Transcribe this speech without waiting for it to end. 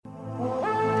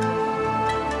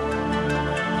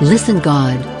Listen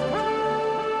God.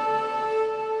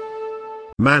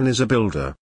 Man is a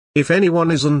builder. If anyone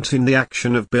isn't in the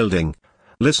action of building,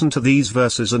 listen to these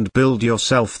verses and build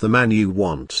yourself the man you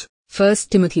want. 1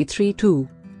 Timothy 3:2.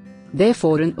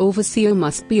 Therefore an overseer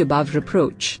must be above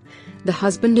reproach, the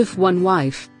husband of one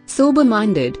wife,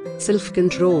 sober-minded,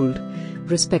 self-controlled,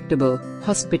 respectable,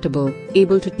 hospitable,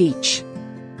 able to teach.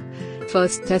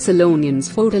 1 Thessalonians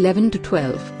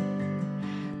 4:11-12.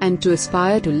 And to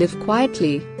aspire to live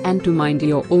quietly, and to mind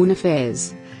your own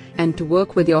affairs, and to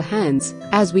work with your hands,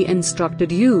 as we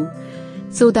instructed you,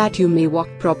 so that you may walk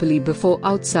properly before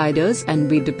outsiders and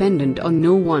be dependent on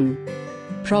no one.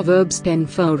 Proverbs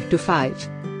 10:4-5.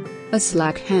 A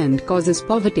slack hand causes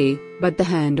poverty, but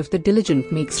the hand of the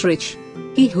diligent makes rich.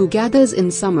 He who gathers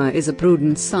in summer is a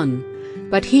prudent son,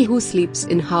 but he who sleeps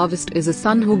in harvest is a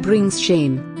son who brings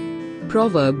shame.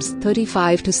 Proverbs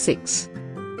 35:6.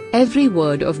 Every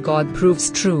word of God proves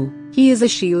true. He is a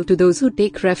shield to those who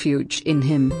take refuge in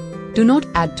him. Do not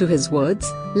add to his words,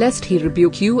 lest he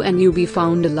rebuke you and you be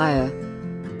found a liar.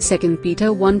 2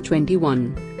 Peter 1:21.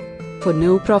 For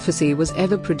no prophecy was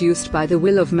ever produced by the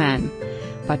will of man,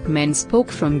 but men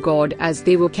spoke from God as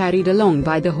they were carried along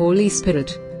by the Holy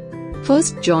Spirit.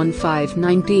 1 John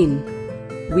 5:19.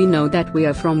 We know that we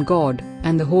are from God,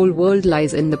 and the whole world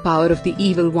lies in the power of the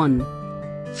evil one.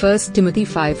 1 Timothy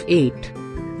 5:8.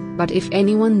 But if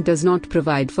anyone does not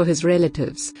provide for his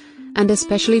relatives, and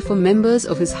especially for members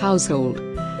of his household,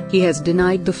 he has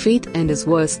denied the faith and is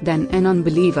worse than an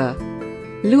unbeliever.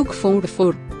 Luke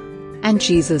 4:4. And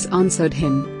Jesus answered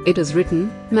him, It is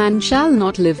written, Man shall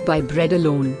not live by bread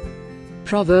alone.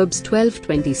 Proverbs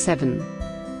 12:27.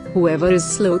 Whoever is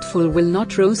slothful will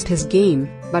not roast his game,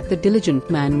 but the diligent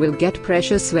man will get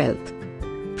precious wealth.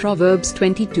 Proverbs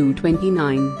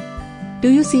 22:29. Do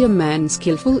you see a man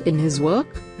skillful in his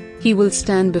work? He will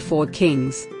stand before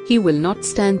kings, he will not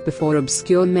stand before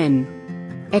obscure men.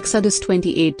 Exodus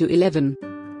 28:11.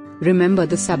 Remember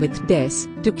the Sabbath days,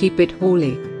 to keep it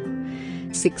holy.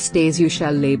 6 days you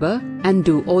shall labor, and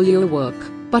do all your work,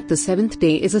 but the seventh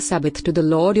day is a Sabbath to the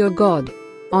Lord your God.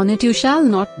 On it you shall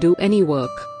not do any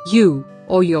work, you,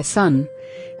 or your son,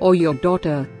 or your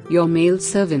daughter, your male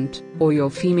servant, or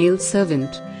your female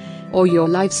servant, or your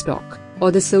livestock, or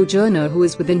the sojourner who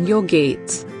is within your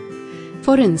gates.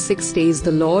 For in 6 days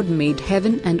the Lord made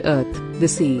heaven and earth, the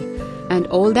sea, and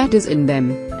all that is in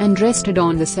them, and rested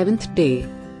on the seventh day.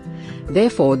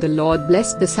 Therefore the Lord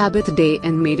blessed the Sabbath day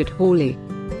and made it holy.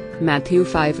 Matthew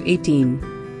 5:18.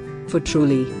 For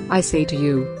truly, I say to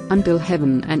you, until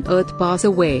heaven and earth pass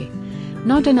away,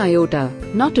 not an iota,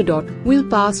 not a dot, will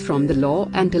pass from the law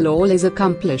until all is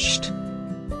accomplished.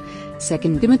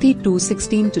 2 Timothy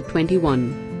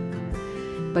 2:16-21.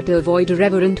 But avoid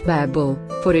irreverent babble,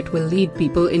 for it will lead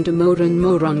people into more and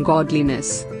more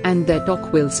ungodliness, and their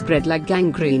talk will spread like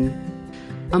gangrene.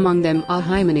 Among them are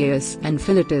Hymenaeus and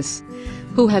Philetus,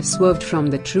 who have swerved from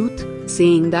the truth,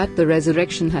 saying that the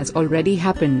resurrection has already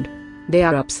happened. They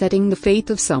are upsetting the faith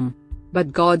of some.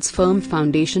 But God's firm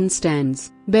foundation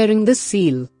stands, bearing this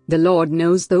seal, the Lord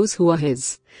knows those who are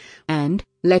his. And,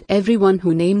 let everyone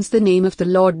who names the name of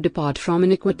the Lord depart from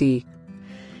iniquity.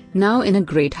 Now in a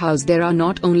great house there are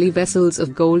not only vessels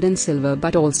of gold and silver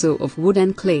but also of wood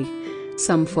and clay,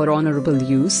 some for honorable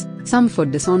use, some for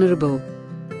dishonorable.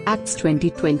 Acts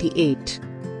 20:28.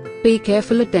 Pay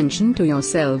careful attention to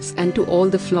yourselves and to all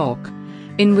the flock,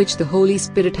 in which the Holy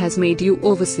Spirit has made you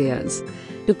overseers,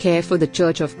 to care for the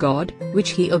church of God, which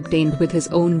he obtained with his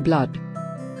own blood.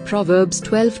 Proverbs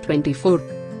 12:24.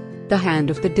 The hand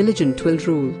of the diligent will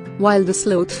rule, while the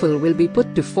slothful will be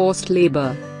put to forced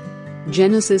labor.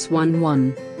 Genesis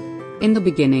 1:1. In the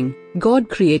beginning, God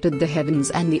created the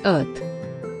heavens and the earth.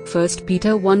 1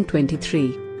 Peter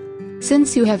 1:23.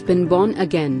 Since you have been born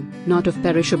again, not of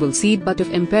perishable seed but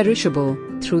of imperishable,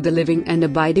 through the living and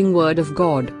abiding word of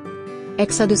God.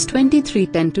 Exodus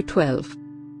 23:10-12.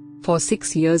 For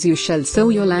 6 years you shall sow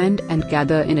your land and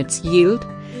gather in its yield,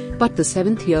 but the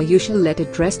 7th year you shall let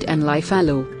it rest and lie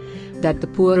fallow, that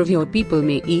the poor of your people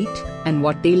may eat, and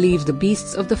what they leave the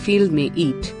beasts of the field may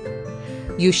eat.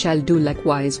 You shall do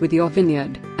likewise with your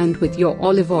vineyard, and with your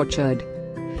olive orchard.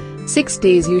 6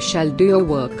 days you shall do your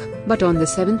work, but on the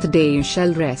 7th day you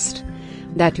shall rest,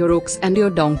 that your ox and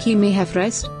your donkey may have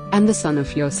rest, and the son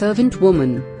of your servant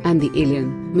woman, and the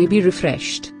alien, may be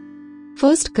refreshed.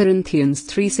 1 Corinthians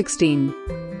 3:16.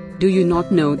 Do you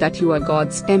not know that you are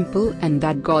God's temple and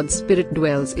that God's Spirit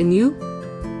dwells in you?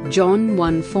 John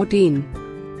 1:14.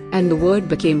 And the Word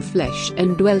became flesh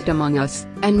and dwelt among us,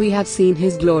 and we have seen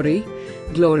his glory,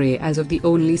 glory as of the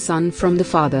only Son from the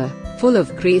Father, full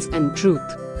of grace and truth.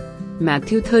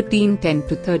 Matthew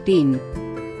 13:10-13.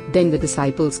 Then the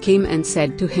disciples came and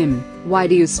said to him, "Why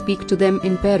do you speak to them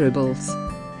in parables?"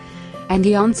 And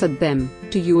he answered them,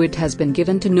 "To you it has been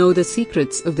given to know the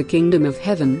secrets of the kingdom of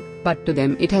heaven, but to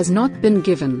them it has not been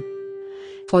given.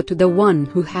 For to the one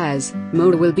who has,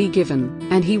 more will be given,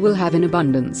 and he will have in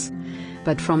abundance.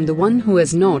 But from the one who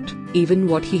has not, even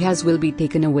what he has will be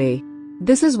taken away.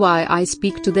 This is why I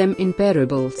speak to them in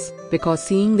parables, because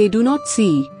seeing they do not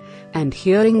see, and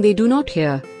hearing they do not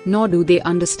hear, nor do they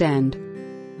understand."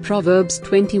 Proverbs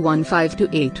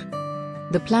 21:5-8.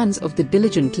 The plans of the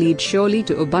diligent lead surely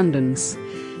to abundance,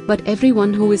 but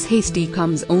everyone who is hasty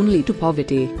comes only to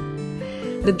poverty.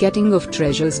 The getting of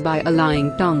treasures by a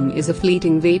lying tongue is a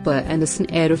fleeting vapor and a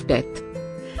snare of death.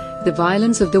 The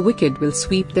violence of the wicked will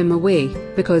sweep them away,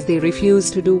 because they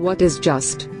refuse to do what is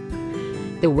just.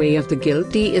 The way of the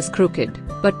guilty is crooked,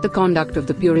 but the conduct of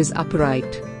the pure is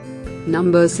upright.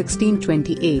 Numbers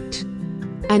 16:28.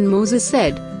 And Moses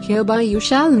said, "Hereby you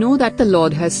shall know that the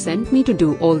Lord has sent me to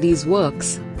do all these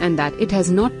works, and that it has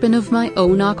not been of my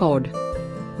own accord."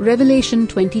 Revelation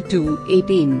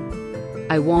 22:18.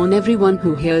 I warn everyone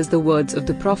who hears the words of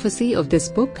the prophecy of this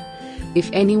book. If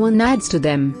anyone adds to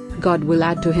them, God will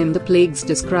add to him the plagues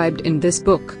described in this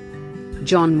book.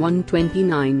 John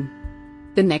 1:29.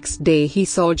 The next day he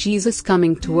saw Jesus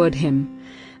coming toward him,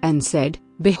 and said,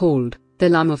 "Behold, the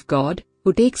Lamb of God,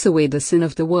 who takes away the sin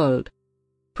of the world."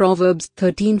 Proverbs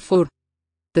 13:4.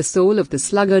 The soul of the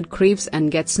sluggard craves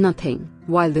and gets nothing,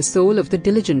 while the soul of the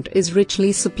diligent is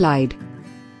richly supplied.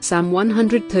 Psalm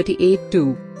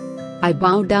 138:2. I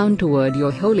bow down toward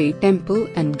your holy temple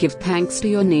and give thanks to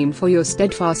your name for your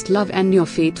steadfast love and your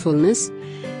faithfulness,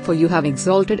 for you have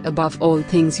exalted above all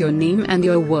things your name and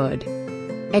your word.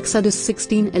 Exodus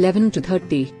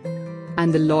 16:11-30.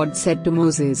 And the Lord said to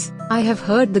Moses, I have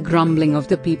heard the grumbling of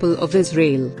the people of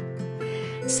Israel.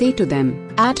 Say to them,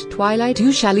 At twilight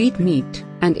you shall eat meat,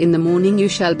 and in the morning you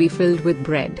shall be filled with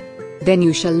bread. Then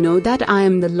you shall know that I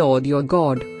am the Lord your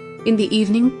God. In the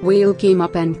evening quail came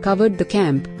up and covered the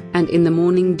camp, and in the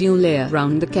morning dew lay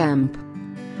around the camp.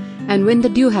 And when the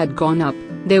dew had gone up,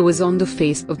 there was on the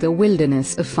face of the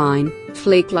wilderness a fine,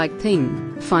 flake-like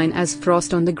thing, fine as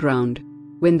frost on the ground.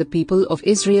 When the people of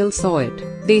Israel saw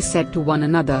it, they said to one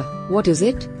another, What is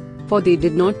it? For they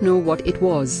did not know what it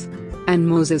was. And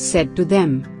Moses said to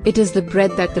them, It is the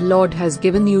bread that the Lord has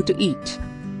given you to eat.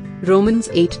 Romans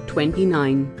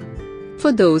 8:29.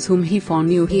 For those whom he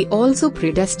foreknew he also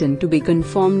predestined to be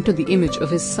conformed to the image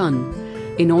of his Son,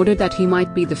 in order that he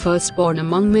might be the firstborn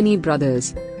among many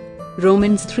brothers.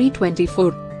 Romans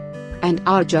 3:24. And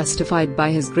are justified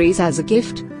by his grace as a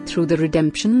gift, through the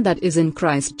redemption that is in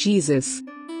Christ Jesus.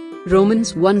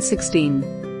 Romans 1:16.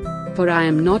 For I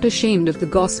am not ashamed of the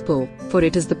gospel, for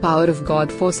it is the power of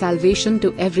God for salvation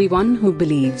to everyone who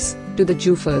believes, to the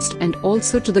Jew first and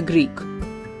also to the Greek.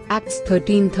 Acts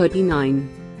 13:39.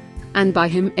 And by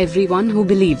him everyone who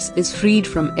believes is freed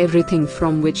from everything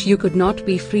from which you could not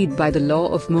be freed by the law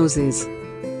of Moses.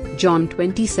 John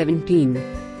 20:17.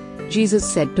 Jesus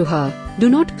said to her, Do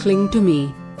not cling to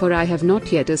me, for I have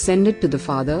not yet ascended to the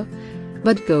Father.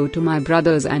 But go to my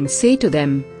brothers and say to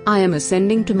them, I am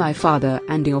ascending to my Father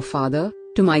and your Father,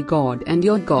 to my God and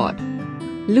your God.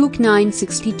 Luke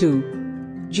 9:62.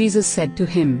 Jesus said to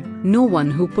him, No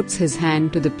one who puts his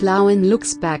hand to the plow and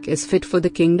looks back is fit for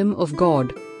the kingdom of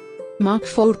God. Mark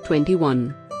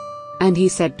 4:21. And he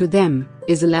said to them,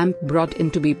 Is a lamp brought in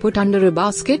to be put under a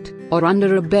basket, or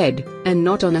under a bed, and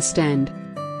not on a stand?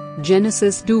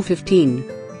 Genesis 2:15.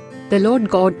 The Lord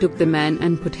God took the man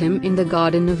and put him in the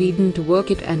Garden of Eden to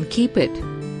work it and keep it.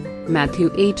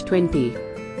 Matthew 8:20.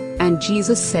 And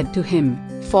Jesus said to him,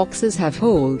 Foxes have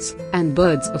holes, and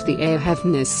birds of the air have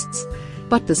nests,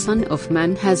 but the Son of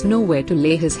Man has nowhere to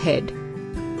lay his head.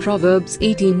 Proverbs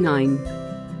 18:9.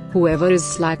 Whoever is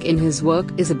slack in his work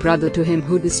is a brother to him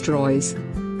who destroys.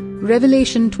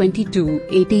 Revelation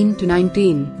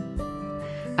 22:18-19.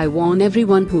 I warn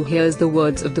everyone who hears the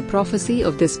words of the prophecy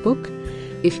of this book.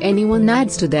 If anyone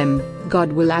adds to them,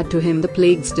 God will add to him the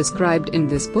plagues described in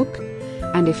this book.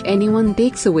 And if anyone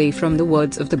takes away from the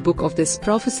words of the book of this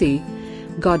prophecy,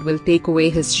 God will take away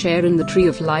his share in the tree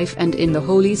of life and in the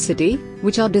holy city,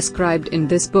 which are described in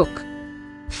this book.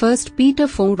 1 Peter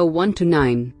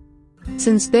 4:1-9.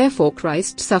 Since therefore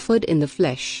Christ suffered in the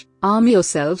flesh, arm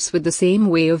yourselves with the same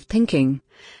way of thinking.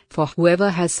 For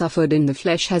whoever has suffered in the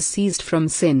flesh has ceased from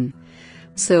sin,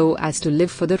 so as to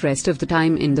live for the rest of the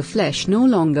time in the flesh, no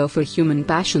longer for human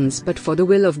passions but for the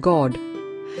will of God.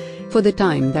 For the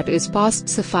time that is past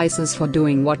suffices for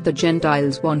doing what the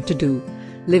Gentiles want to do,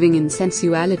 living in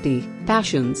sensuality,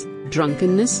 passions,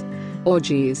 drunkenness,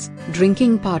 orgies,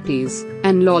 drinking parties,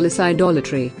 and lawless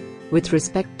idolatry. With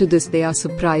respect to this, they are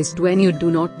surprised when you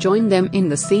do not join them in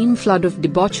the same flood of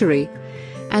debauchery,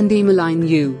 and they malign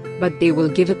you, but they will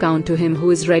give account to him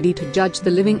who is ready to judge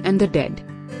the living and the dead.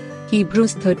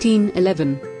 Hebrews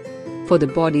 13:11. For the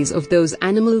bodies of those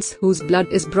animals whose blood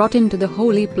is brought into the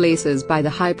holy places by the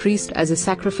high priest as a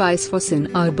sacrifice for sin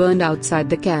are burned outside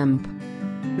the camp.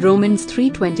 Romans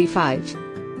 3:25.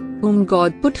 Whom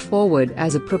God put forward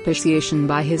as a propitiation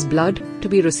by his blood, to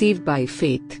be received by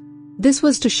faith. This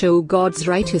was to show God's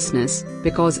righteousness,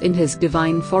 because in his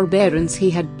divine forbearance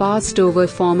he had passed over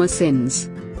former sins.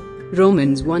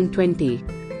 Romans 1:20.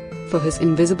 For his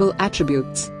invisible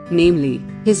attributes, namely,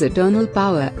 his eternal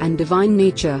power and divine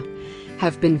nature,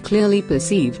 have been clearly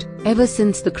perceived, ever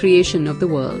since the creation of the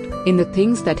world, in the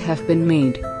things that have been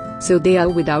made, so they are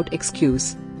without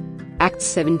excuse. Acts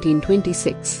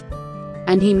 17:26.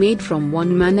 And he made from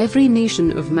one man every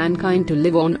nation of mankind to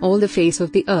live on all the face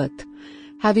of the earth,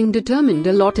 having determined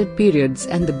allotted periods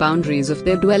and the boundaries of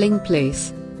their dwelling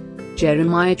place.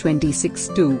 Jeremiah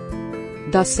 26:2.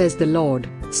 Thus says the Lord,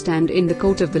 stand in the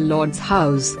court of the Lord's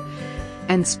house,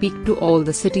 and speak to all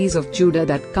the cities of Judah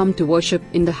that come to worship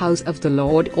in the house of the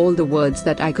Lord all the words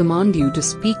that I command you to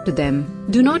speak to them,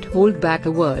 do not hold back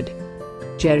a word.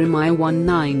 Jeremiah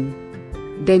 1:9.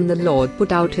 Then the Lord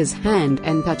put out his hand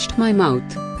and touched my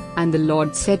mouth, and the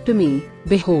Lord said to me,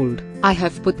 behold, I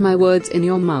have put my words in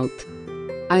your mouth.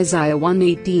 Isaiah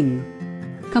 1:18.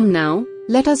 Come now,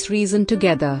 let us reason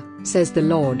together, says the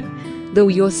Lord. Though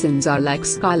your sins are like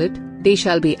scarlet, they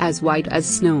shall be as white as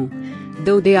snow.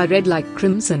 Though they are red like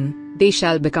crimson, they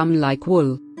shall become like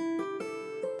wool.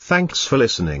 Thanks for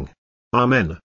listening. Amen.